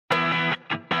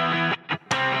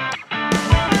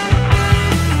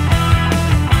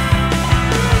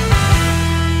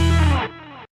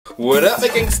What up, my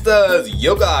gangsters?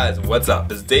 Yo guys, what's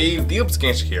up? It's Dave, the Oops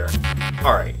Gangster here.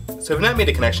 Alright, so if you've not made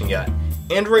a connection yet,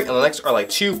 Android and Linux are like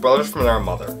two brothers from their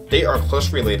mother. They are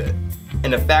closely related.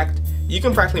 And in fact, you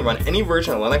can practically run any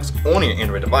version of Linux on your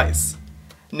Android device.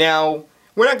 Now,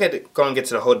 we're not going to get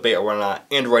to the whole debate of whether or not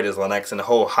Android is Linux and the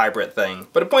whole hybrid thing,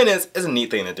 but the point is, it's a neat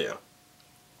thing to do.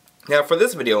 Now for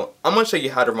this video, I'm going to show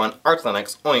you how to run Arch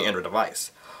Linux on your Android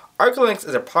device. Arch Linux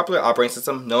is a popular operating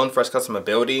system known for its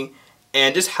customizability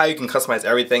and just how you can customize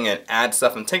everything and add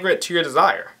stuff and tinker it to your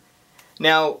desire.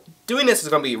 Now, doing this is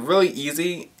going to be really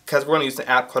easy because we're going to use an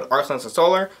app called Arch Linux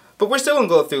Installer, but we're still going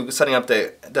to go through setting up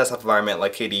the desktop environment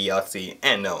like KDE, LXC,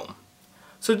 and GNOME.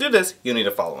 So to do this, you'll need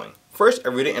the following. First,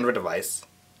 a rooted Android device.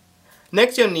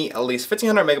 Next, you'll need at least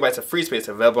 1500 megabytes of free space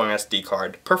available on your SD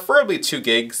card, preferably 2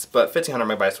 gigs, but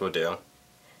 1500 megabytes will do.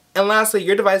 And lastly,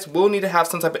 your device will need to have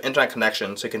some type of internet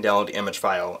connection so you can download the image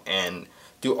file and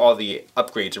do all the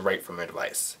upgrades right from your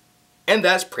device. And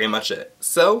that's pretty much it.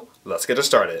 So, let's get it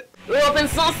started. Open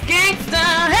source gangster,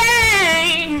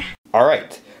 hey!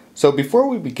 Alright, so before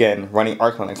we begin running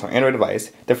Arch Linux on an Android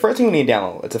device, the first thing we need to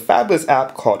download is a fabulous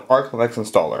app called Arch Linux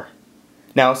Installer.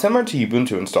 Now, similar to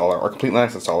Ubuntu Installer or Complete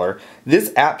Linux Installer,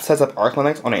 this app sets up Arch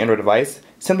Linux on an Android device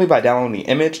simply by downloading the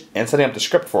image and setting up the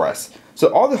script for us.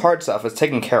 So all the hard stuff is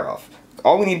taken care of.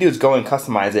 All we need to do is go and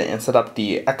customize it and set up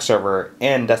the X server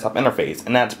and desktop interface,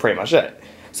 and that's pretty much it.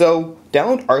 So,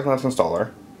 download Arch Linux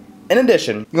Installer. In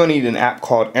addition, you're going to need an app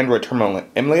called Android Terminal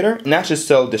Emulator, and that's just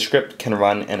so the script can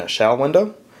run in a shell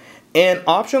window. And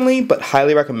optionally, but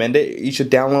highly recommended, you should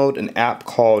download an app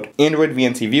called Android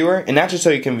VNC Viewer, and that's just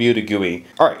so you can view the GUI.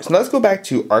 Alright, so let's go back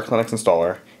to Arch Linux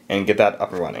Installer and get that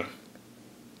up and running.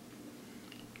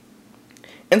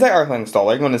 Inside Arch Linux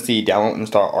Installer, you're going to see Download and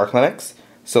Install Arch Linux,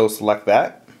 so select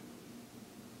that.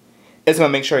 It's going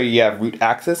to make sure you have root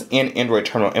access and Android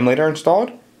Terminal Emulator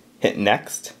installed. Hit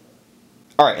Next.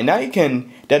 Alright, and now you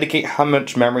can dedicate how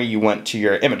much memory you want to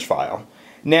your image file.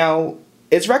 Now,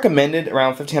 it's recommended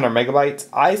around 1500 megabytes.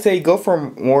 I say go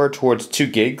for more towards 2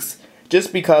 gigs,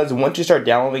 just because once you start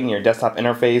downloading your desktop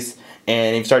interface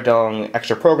and you start downloading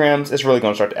extra programs, it's really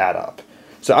going to start to add up.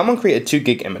 So I'm going to create a 2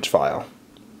 gig image file.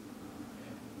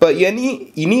 But you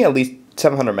need at least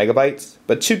 700 megabytes,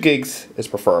 but 2 gigs is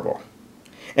preferable.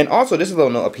 And also, just a little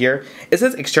note up here, it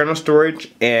says external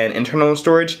storage and internal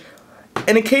storage.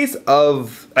 In the case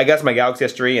of, I guess, my Galaxy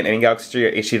S3 and any Galaxy S3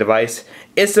 or HD device,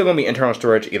 it's still going to be internal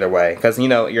storage either way, because, you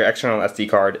know, your external SD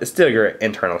card is still your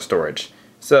internal storage.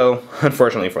 So,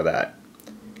 unfortunately for that.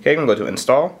 Okay, I'm going to go to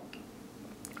Install,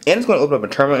 and it's going to open up a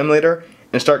terminal emulator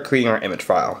and start creating our image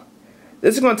file.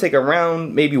 This is going to take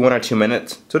around maybe 1 or 2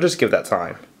 minutes, so just give that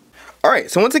time.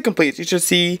 Alright, so once it completes, you should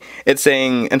see it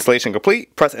saying installation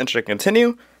complete. Press enter to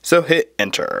continue, so hit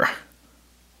enter.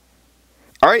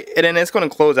 Alright, and then it's going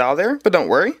to close out there, but don't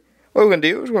worry. What we're going to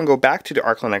do is we're going to go back to the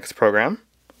Arch Linux program.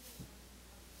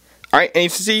 Alright, and you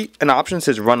see an option that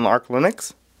says run Arch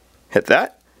Linux. Hit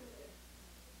that.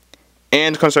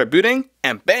 And it's going to start booting,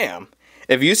 and bam!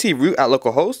 If you see root at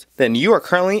localhost, then you are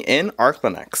currently in Arch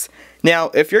Linux. Now,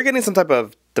 if you're getting some type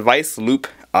of device loop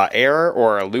error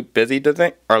or a loop busy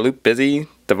device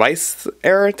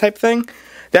error type thing,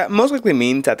 that most likely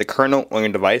means that the kernel on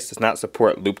your device does not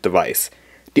support loop device.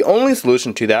 The only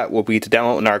solution to that will be to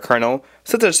download another kernel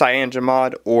such as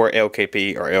CyanogenMod or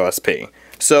AOKP or AOSP.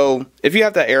 So if you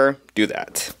have that error, do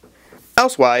that.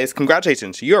 Elsewise,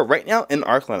 congratulations, you are right now in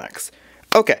Arch Linux.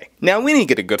 Okay, now we need to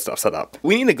get the good stuff set up.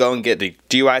 We need to go and get the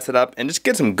GUI set up and just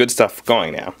get some good stuff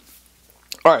going now.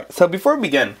 Alright, so before we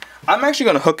begin, I'm actually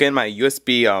going to hook in my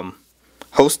USB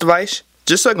host device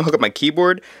just so I can hook up my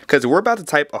keyboard, because we're about to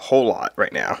type a whole lot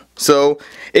right now. So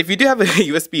if you do have a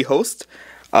USB host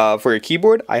for your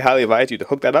keyboard, I highly advise you to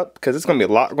hook that up, because it's going to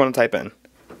be a lot we're going to type in.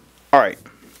 Alright,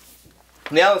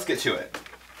 now let's get to it.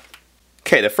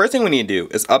 Okay, the first thing we need to do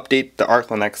is update the Arch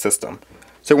Linux system.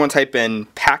 So we're going to type in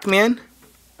pacman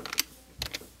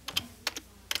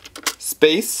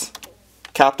space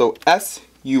capital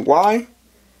SUY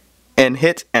and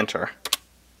hit enter.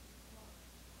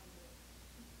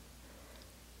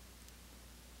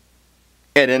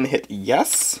 And then hit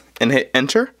yes and hit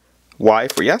enter. Y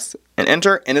for yes and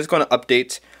enter, and it's going to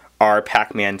update our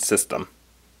pacman system.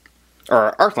 Or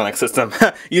our Arch Linux system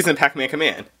using pacman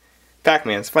command.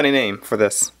 Pacman's a funny name for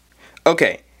this.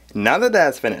 Okay, now that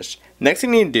that's finished, next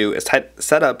thing you need to do is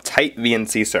set up tight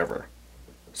VNC Server.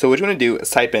 So what you're going to do is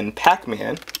type in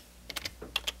pacman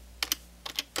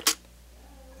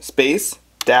space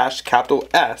dash capital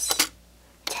S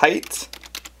tight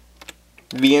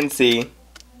VNC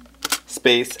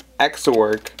space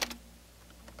xorg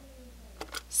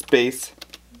space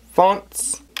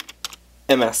fonts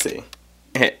MSC.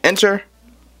 Hit enter,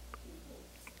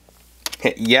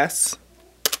 hit yes.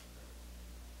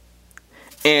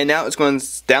 And now it's going to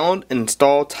download and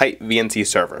install type VNC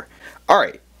Server.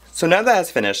 Alright, so now that that's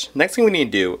finished, next thing we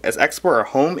need to do is export our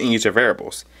home and user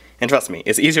variables. And trust me,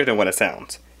 it's easier than what it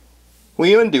sounds. What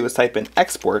you want to do is type in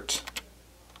export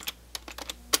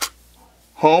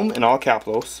home in all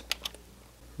capitals,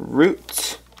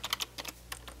 root,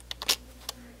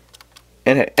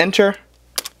 and hit enter.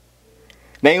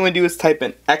 Now you want to do is type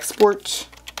in export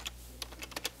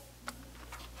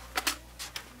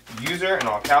user in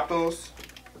all capitals,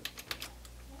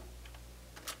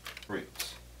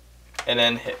 root, and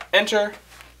then hit enter.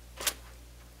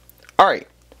 Alright,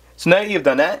 so now that you've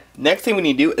done that, next thing we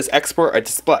need to do is export our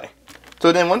display.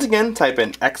 So then once again, type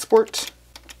in export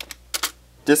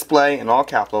display in all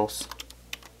capitals,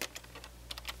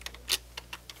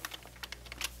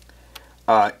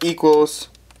 equals,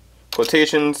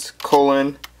 quotations,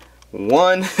 colon,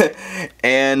 1,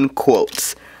 and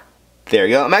quotes. There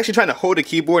you go. I'm actually trying to hold a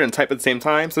keyboard and type at the same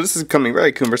time, so this is becoming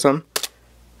very cumbersome.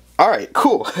 Alright,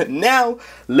 cool. Now,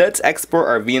 let's export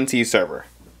our VNC server.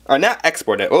 Or not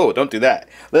export it. Oh, don't do that.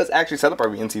 Let's actually set up our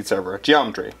VNC server.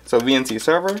 Geometry. So VNC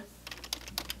server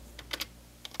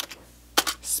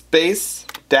space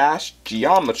dash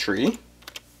geometry.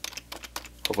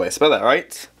 Hopefully I spelled that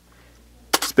right.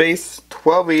 Space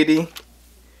 1280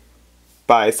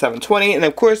 by 720. And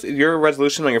of course, if your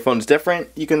resolution on your phone is different,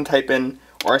 you can type in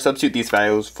or substitute these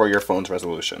values for your phone's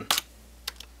resolution.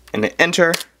 And then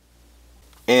enter.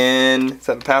 And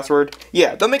set the password.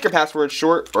 Yeah, don't make your password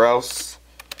short or else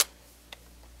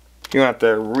you're going to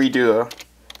have to redo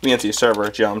the VNC server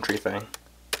geometry thing.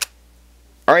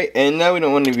 Alright, and now we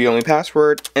don't want to be only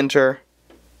password. Enter.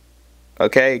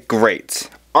 Okay, great.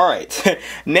 Alright,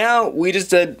 now we just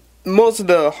did most of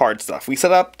the hard stuff. We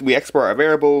export our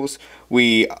variables,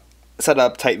 we set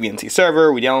up type VNC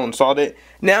server, we downloaded and installed it.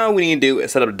 Now what we need to do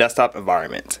is set up a desktop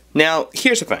environment. Now,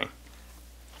 here's the thing.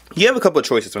 You have a couple of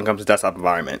choices when it comes to desktop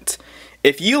environment.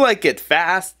 If you like it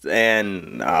fast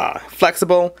and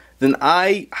flexible, then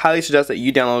I highly suggest that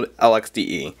you download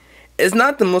LXDE. It's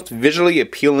not the most visually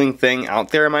appealing thing out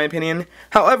there in my opinion.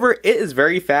 However, it is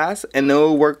very fast and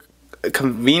it'll work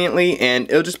conveniently and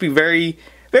it'll just be very,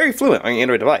 very fluent on your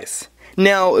Android device.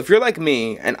 Now, if you're like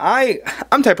me, and I'm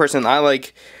the type of person, I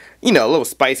like, you know, a little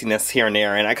spiciness here and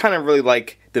there, and I kind of really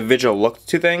like the visual look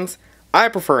to things, I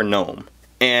prefer GNOME.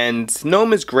 And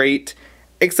GNOME is great,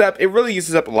 except it really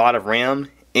uses up a lot of RAM,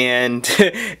 and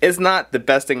it's not the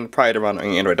best thing probably to run on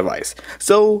your Android device.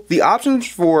 So the options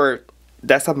for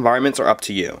desktop environments are up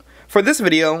to you. For this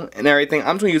video and everything,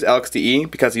 I'm just going to use LXDE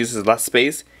because it uses less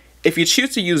space. If you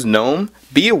choose to use GNOME,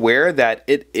 be aware that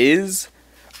it is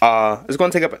it's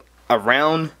going to take up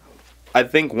around, I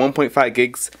think, 1.5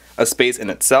 gigs of space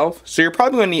in itself. So you're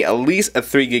probably going to need at least a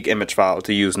 3 gig image file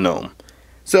to use GNOME.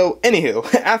 So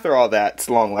anywho, after all that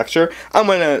long lecture, I'm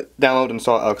going to download and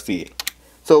install LXDE.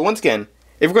 So once again,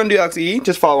 if you're going to do LXDE,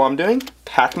 just follow what I'm doing.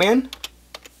 Pacman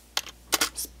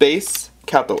space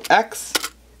capital X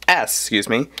S, excuse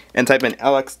me, and type in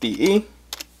LXDE.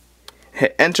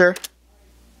 Hit enter.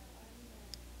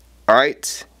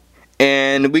 Alright,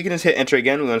 and we can just hit enter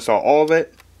again. We're going to install all of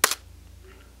it.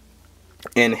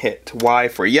 And hit Y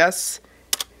for yes.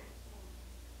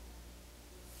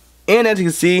 And as you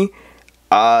can see,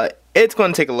 it's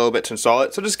going to take a little bit to install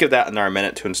it, so just give that another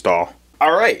minute to install.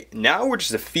 Alright, now we're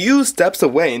just a few steps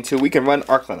away until we can run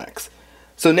Arch Linux.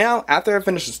 So now, after I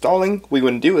finish installing, what we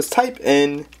want to do is type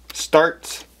in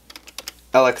start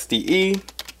LXDE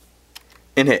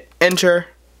and hit enter.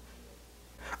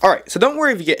 Alright, so don't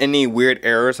worry if you get any weird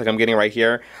errors like I'm getting right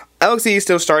here. LXDE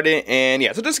still started, and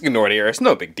yeah, so just ignore the errors,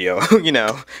 no big deal, you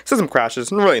know. System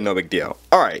crashes, really no big deal.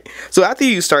 Alright, so after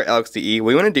you start LXDE, what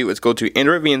we want to do is go to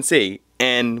Android VNC,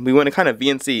 and we want to kind of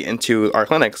VNC into Arch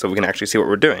Linux so we can actually see what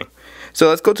we're doing. So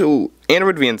let's go to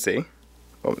Android VNC.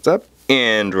 Oh, what's up?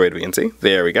 Android VNC,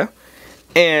 there we go.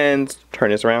 And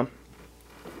turn this around.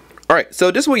 Alright,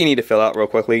 so this is what you need to fill out real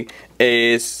quickly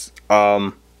is,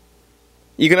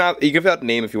 you can fill out the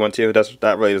name if you want to,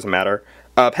 that really doesn't matter.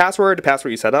 Password, the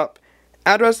password you set up.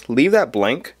 Address, leave that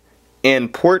blank.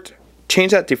 And port,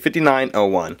 change that to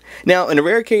 5901. Now, in a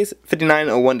rare case,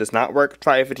 5901 does not work.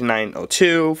 Try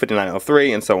 5902,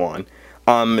 5903, and so on.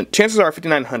 Chances are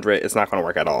 5900 is not going to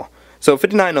work at all. So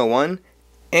 5901,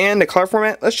 and the color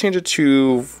format, let's change it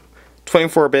to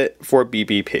 24-bit for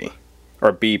BBP.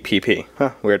 Or BPP.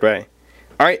 Huh, weird way.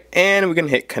 Alright, and we can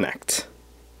hit connect.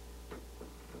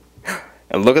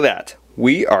 And look at that.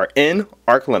 We are in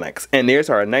Arch Linux. And there's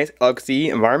our nice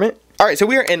LXDE environment. Alright, so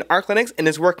we are in Arch Linux and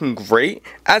it's working great.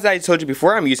 As I told you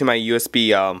before, I'm using my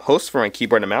USB host for my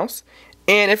keyboard and mouse.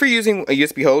 And if you're using a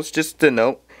USB host, just to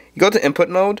note, you go to input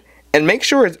mode And make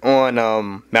sure it's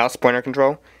on mouse pointer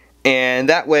control. And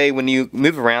that way when you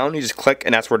move around, you just click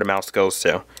and that's where the mouse goes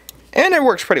to. And it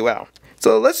works pretty well.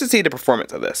 So let's just see the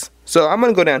performance of this. So I'm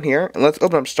going to go down here and let's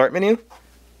open up Start menu.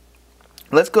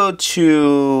 Let's go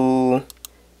to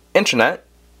Internet.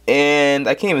 And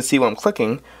I can't even see what I'm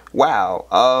clicking. Wow.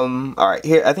 Alright,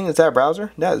 here, I think is that a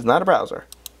browser? That is not a browser.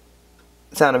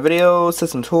 Sound and video,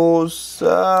 system tools.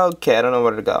 Okay, I don't know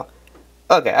where to go.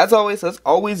 Okay, as always, let's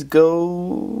always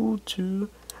go to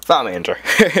File Manager.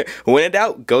 When in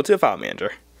doubt, go to File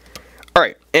Manager.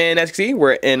 Alright, and as you can see,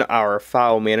 we're in our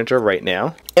File Manager right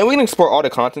now. And we can explore all the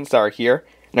contents that are here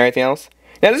and everything else.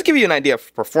 Now, just to give you an idea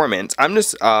of performance, I'm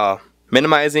just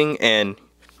minimizing and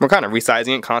we're kind of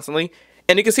resizing it constantly.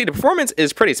 And you can see the performance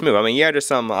is pretty smooth. I mean, yeah, there's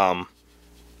some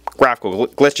graphical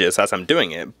glitches as I'm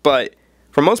doing it, but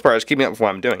for most part, it's keeping up with what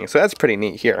I'm doing. So that's pretty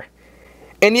neat here.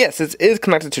 And yes, this is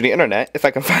connected to the internet, if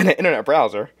I can find an internet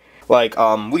browser. Like,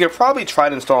 we could probably try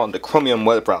to install the Chromium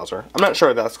web browser. I'm not sure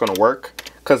if that's going to work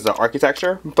because of the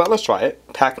architecture, but let's try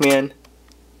it. Pac-Man.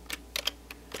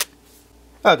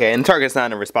 Okay, and Target's not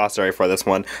in a repository for this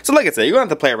one. So like I said, you're going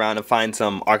to have to play around and find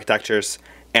some architectures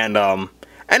and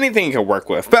anything you can work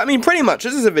with. But I mean, pretty much,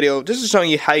 this is a video just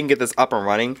showing you how you can get this up and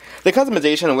running. The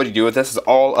customization and what you do with this is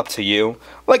all up to you.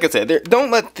 Like I said,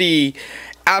 don't let the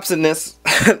absentness,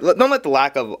 don't let the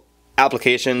lack of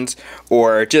applications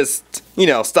or just, you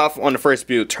know, stuff on the first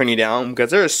boot turn you down,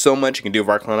 because there is so much you can do with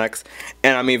Arch Linux.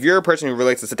 And I mean, if you're a person who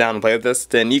really likes to sit down and play with this,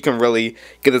 then you can really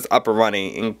get this up and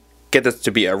running and get this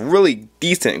to be a really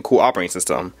decent and cool operating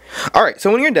system. Alright, so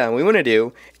when you're done, what you want to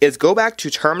do is go back to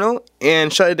Terminal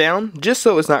and shut it down just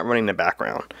so it's not running in the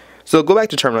background. So go back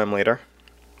to Terminal Emulator.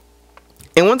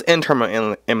 And once in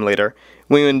Terminal Emulator,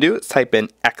 what you want to do is type in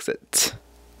exit.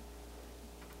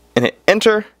 And hit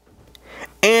enter.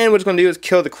 And what it's going to do is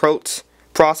kill the Croat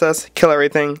process, kill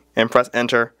everything, and press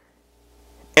enter.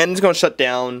 And it's going to shut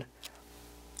down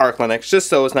Arch Linux just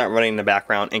so it's not running in the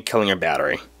background and killing your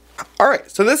battery. Alright,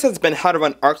 so this has been how to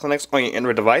run Arch Linux on your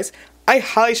Android device. I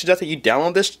highly suggest that you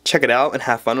download this, check it out, and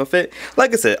have fun with it.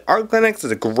 Like I said, Arch Linux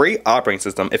is a great operating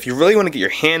system if you really want to get your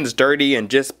hands dirty and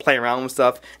just play around with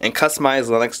stuff and customize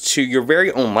Linux to your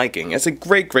very own liking. It's a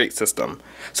great system.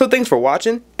 So thanks for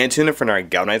watching, and tune in for another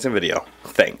galvanizing video.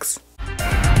 Thanks.